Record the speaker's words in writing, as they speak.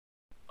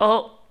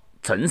哦，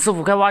陈师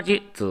傅开挖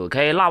机，只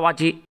开腊挖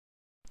机。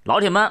老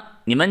铁们，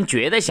你们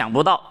绝对想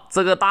不到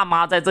这个大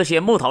妈在这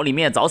些木头里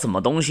面找什么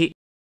东西，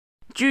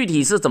具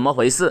体是怎么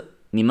回事？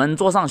你们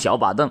坐上小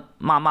板凳，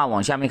慢慢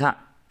往下面看。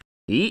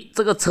咦，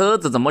这个车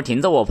子怎么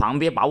停在我旁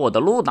边，把我的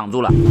路挡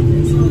住了？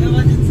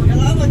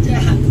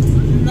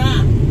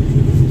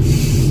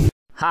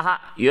哈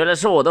哈，原来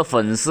是我的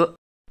粉丝。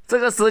这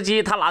个司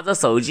机他拿着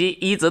手机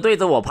一直对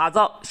着我拍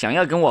照，想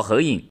要跟我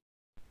合影。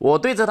我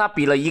对着他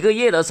比了1个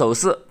月的手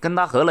势，跟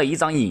他合了一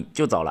张影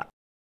就走了。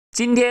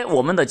今天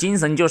我们的精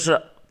神就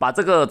是把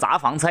这个杂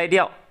房拆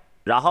掉，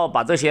然后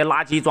把这些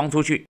垃圾装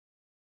出去。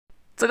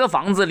这个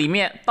房子里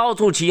面到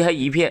处漆黑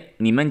一片，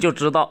你们就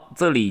知道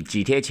这里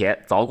几天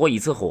前着过一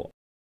次火。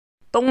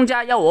东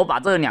家要我把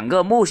这2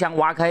个木箱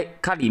挖开，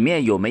看里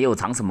面有没有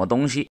藏什么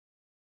东西。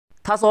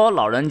他说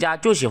老人家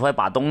就喜欢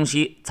把东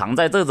西藏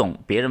在这种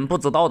别人不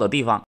知道的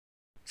地方。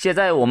现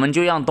在我们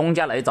就让东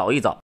家来找一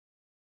找。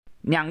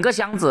2个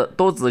箱子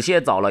都仔细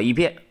找了一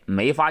遍，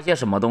没发现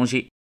什么东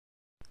西。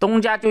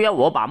东家就要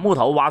我把木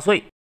头挖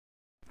碎。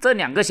这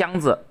2个箱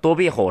子都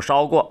被火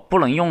烧过，不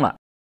能用了，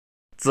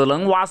只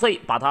能挖碎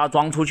把它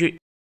装出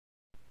去。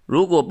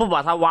如果不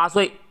把它挖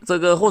碎，这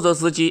个货车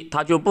司机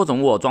他就不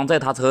准我装在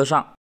他车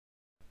上。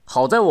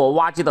好在我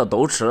挖机的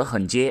斗齿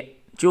很结，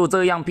就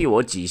这样被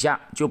我几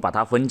下就把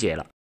它分解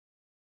了。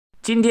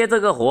今天这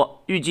个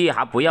活预计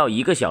还不要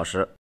1个小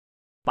时，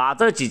把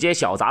这几间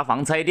小杂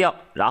房拆掉，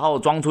然后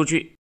装出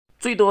去，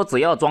最多只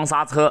要装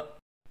刹车，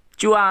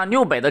就按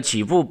600的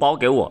起步包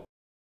给我。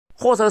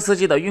货车司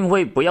机的运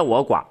费不要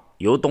我管，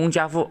由东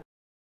家付。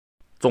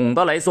总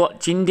的来说，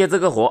今天这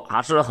个活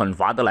还是很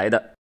划得来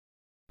的。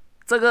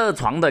这个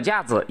床的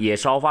架子也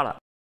烧化了，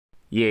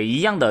也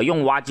一样的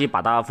用挖机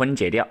把它分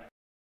解掉。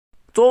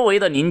周围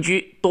的邻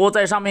居都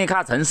在上面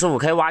看陈师傅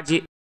开挖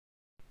机。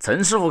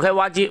陈师傅开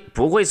挖机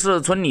不会是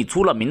村里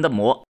出了名的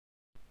魔？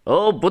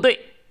哦，不对，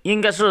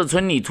应该是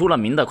村里出了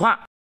名的快。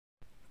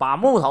把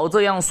木头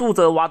这样竖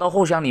着挖到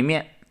后箱里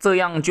面，这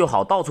样就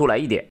好倒出来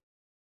一点。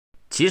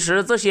其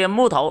实这些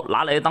木头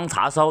拿来当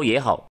柴烧也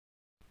好，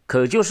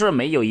可就是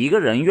没有一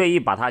个人愿意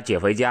把它捡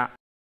回家。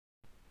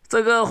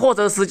这个货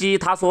车司机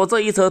他说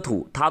这一车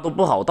土他都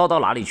不好倒到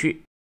哪里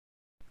去，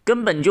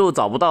根本就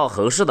找不到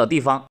合适的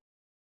地方。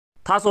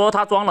他说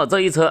他装了这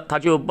一车他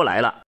就不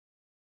来了，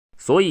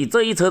所以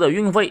这一车的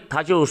运费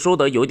他就收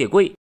得有点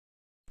贵。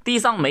地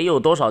上没有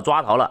多少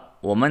抓头了，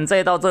我们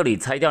再到这里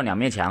拆掉2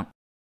面墙，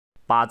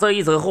把这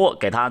一车货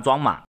给它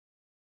装满。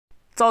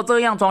照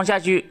这样装下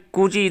去，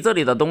估计这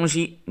里的东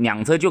西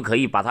2车就可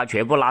以把它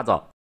全部拉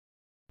走。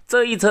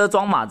这一车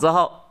装满之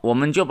后，我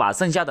们就把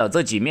剩下的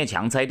这几面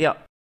墙拆掉。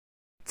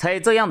拆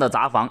这样的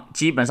杂房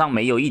基本上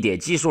没有一点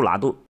技术难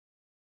度，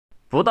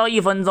不到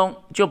1分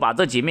钟就把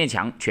这几面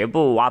墙全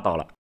部挖倒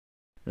了。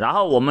然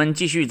后我们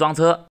继续装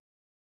车。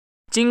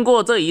经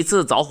过这一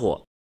次着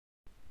火，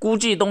估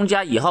计东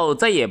家以后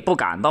再也不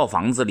敢到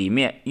房子里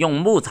面用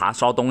木柴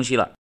烧东西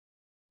了，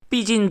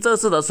毕竟这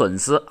次的损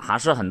失还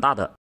是很大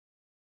的。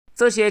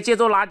这些建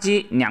筑垃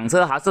圾2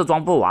车还是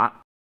装不完，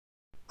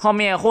后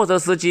面货车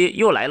司机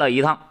又来了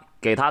一趟，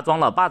给他装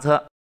了半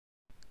车，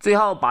最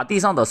后把地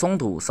上的松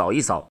土扫一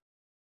扫，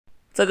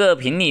这个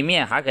瓶里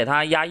面还给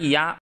他压一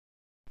压。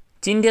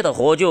今天的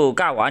活就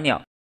干完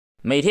了，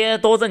每天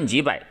多挣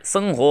几百，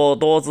生活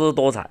多姿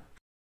多彩。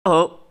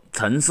哦，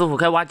陈师傅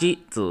开挖机，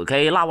只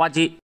开腊挖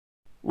机。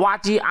挖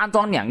机安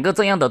装2个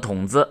这样的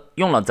桶子，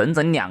用了整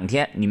整2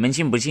天，你们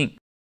信不信？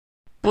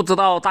不知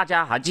道大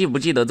家还记不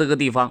记得这个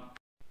地方？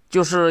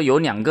就是有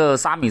2个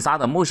3米3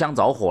的木箱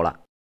着火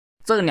了，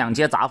这2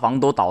间杂房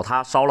都倒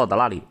塌烧了的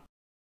那里。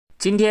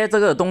今天这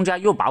个东家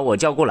又把我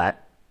叫过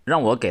来，让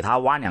我给他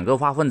挖2个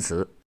化粪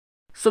池，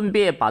顺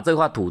便把这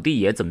块土地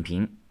也整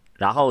平，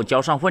然后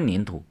浇上混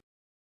凝土，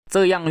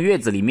这样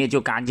院子里面就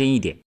干净一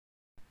点。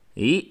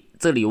咦，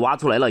这里挖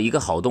出来了一个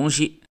好东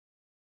西，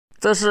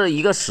这是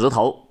一个石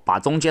头，把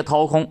中间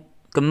掏空，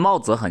跟帽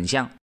子很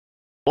像。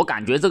我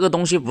感觉这个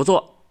东西不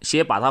错，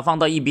先把它放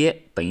到一边，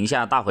等一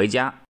下带回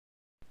家。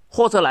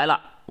货车来了，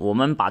我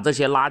们把这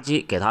些垃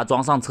圾给它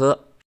装上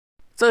车。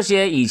这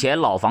些以前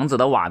老房子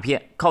的瓦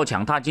片靠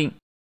墙太近，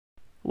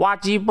挖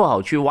机不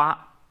好去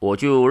挖，我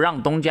就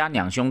让东家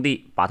2兄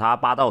弟把它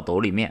扒到斗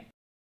里面，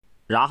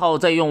然后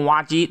再用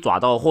挖机抓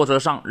到货车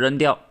上扔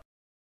掉。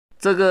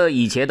这个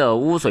以前的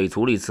污水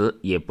处理池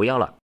也不要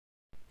了，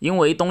因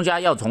为东家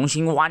要重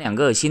新挖2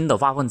个新的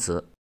化粪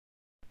池。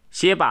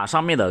先把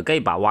上面的盖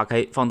板挖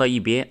开放到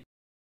一边，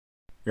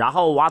然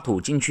后挖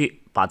土进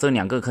去，把这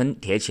2个坑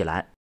填起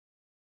来。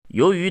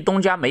由于东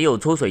家没有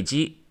抽水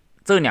机，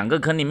这2个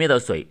坑里面的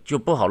水就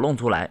不好弄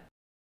出来，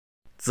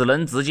只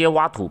能直接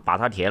挖土把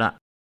它填了。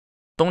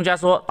东家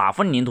说打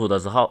混凝土的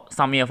时候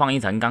上面放一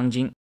层钢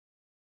筋，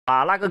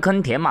把那个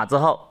坑填满之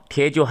后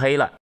天就黑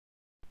了。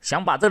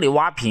想把这里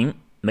挖平，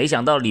没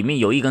想到里面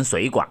有一根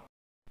水管，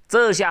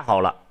这下好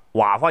了，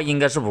晚饭应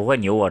该是不会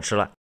留我吃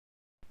了。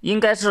应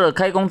该是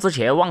开工之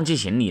前忘记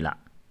行李了，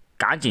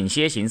赶紧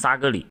先行3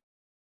个礼。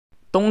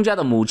东家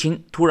的母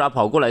亲突然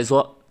跑过来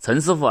说，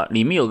陈师傅，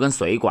里面有根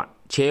水管，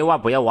千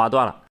万不要挖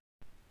断了。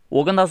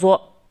我跟他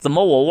说，怎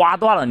么我挖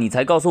断了你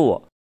才告诉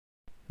我？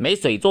没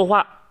水作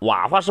画，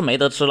瓦画是没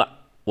得吃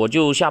了，我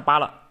就下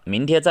班了，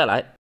明天再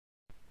来。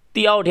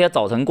第二天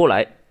早晨过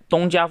来，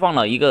东家放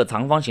了一个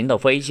长方形的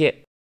飞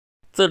蟹，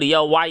这里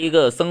要挖一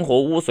个生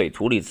活污水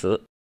处理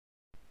池。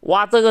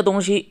挖这个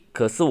东西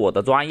可是我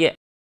的专业，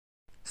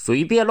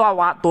随便乱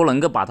挖都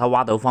能够把它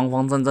挖得方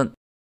方正正。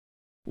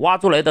挖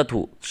出来的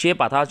土先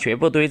把它全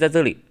部堆在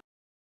这里，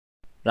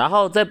然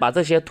后再把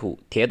这些土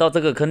填到这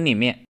个坑里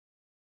面，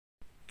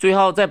最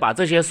后再把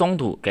这些松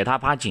土给它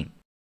趴紧。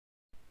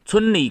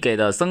村里给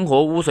的生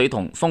活污水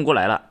桶送过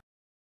来了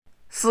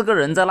，4个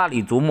人在那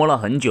里琢磨了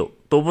很久，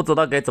都不知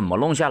道该怎么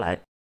弄下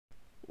来。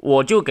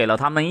我就给了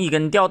他们一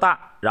根吊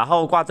带，然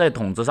后挂在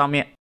桶子上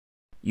面。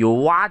有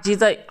挖机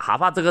在，还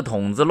怕这个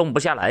桶子弄不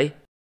下来。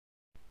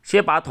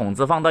先把桶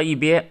子放到一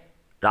边，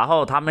然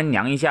后他们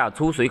量一下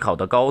出水口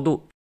的高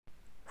度，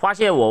发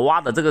现我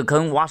挖的这个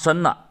坑挖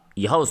深了，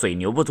以后水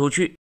流不出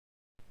去，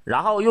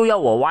然后又要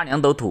我挖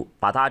2斗土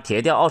把它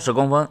填掉20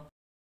公分，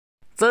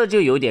这就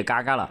有点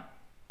尴尬了。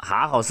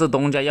还好是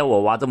东家要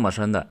我挖这么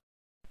深的。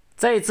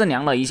再次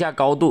量了一下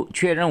高度，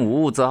确认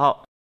无误之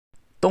后，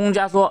东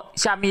家说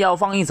下面要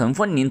放一层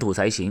混凝土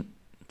才行，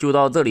就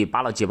到这里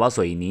扒了几包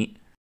水泥，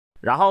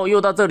然后又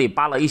到这里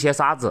扒了一些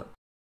沙子。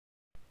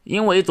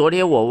因为昨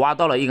天我挖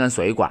到了一根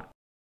水管，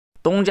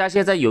东家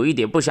现在有一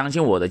点不相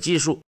信我的技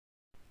术，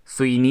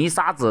水泥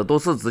沙子都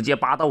是直接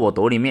扒到我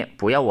斗里面，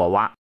不要我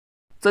挖。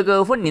这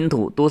个混凝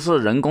土都是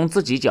人工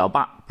自己搅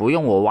拌，不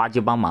用我挖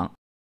机帮忙。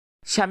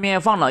下面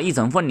放了一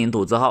层混凝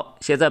土之后，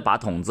现在把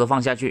桶子放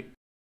下去，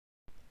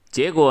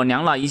结果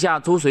量了一下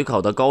出水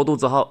口的高度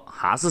之后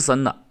还是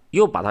深了，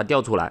又把它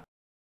调出来。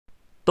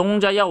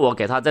东家要我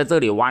给他在这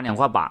里挖2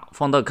块板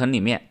放到坑里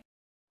面，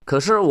可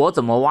是我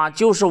怎么挖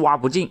就是挖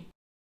不进。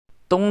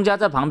东家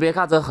在旁边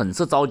看着很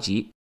是着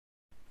急，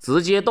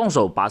直接动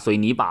手把水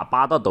泥把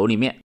扒到斗里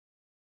面。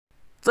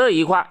这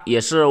一块也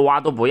是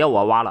挖都不要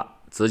我挖了，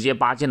直接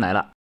扒进来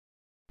了。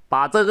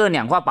把这个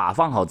2块板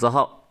放好之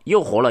后，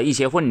又和了一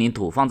些混凝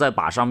土放在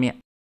板上面。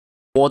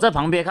我在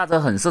旁边看着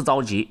很是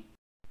着急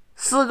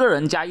，4个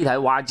人加一台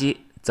挖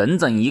机，整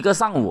整1个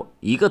上午，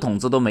一个桶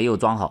子都没有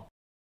装好。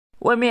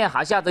外面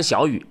还下着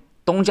小雨，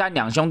东家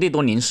2兄弟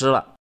都淋湿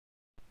了。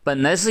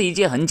本来是一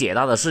件很简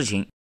单的事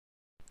情，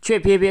却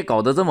偏偏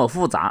搞得这么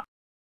复杂。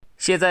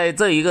现在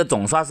这一个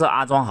总算是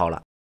安装好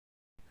了，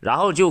然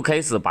后就开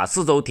始把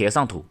4周填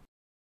上土，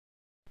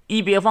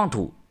一边放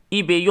土，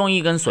一边用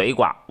一根水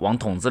管往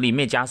桶子里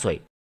面加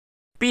水，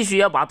必须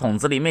要把桶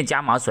子里面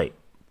加满水，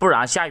不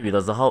然下雨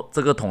的时候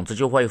这个桶子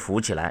就会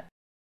浮起来。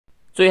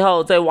最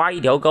后再挖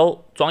一条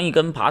沟，装一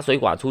根爬水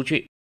管出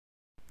去，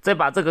再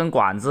把这根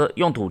管子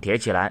用土填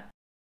起来，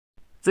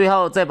最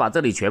后再把这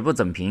里全部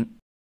整平。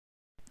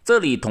这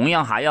里同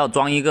样还要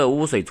装一个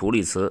污水处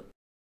理池。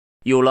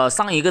有了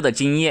上一个的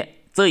经验，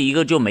这一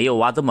个就没有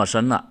挖这么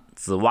深了，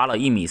只挖了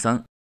1米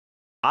深。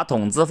把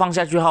桶子放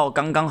下去后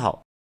刚刚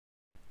好，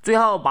最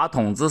后把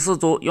桶子4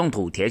周用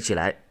土填起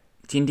来。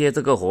今天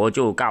这个活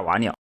就干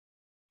完了。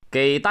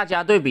给大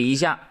家对比一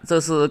下，这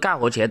是干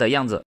活前的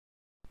样子，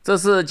这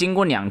是经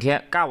过2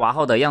天干完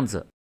后的样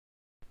子。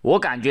我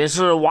感觉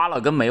是挖了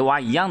跟没挖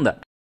一样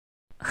的。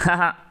哈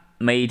哈，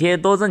每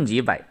天多挣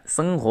几百，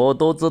生活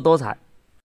多姿多彩。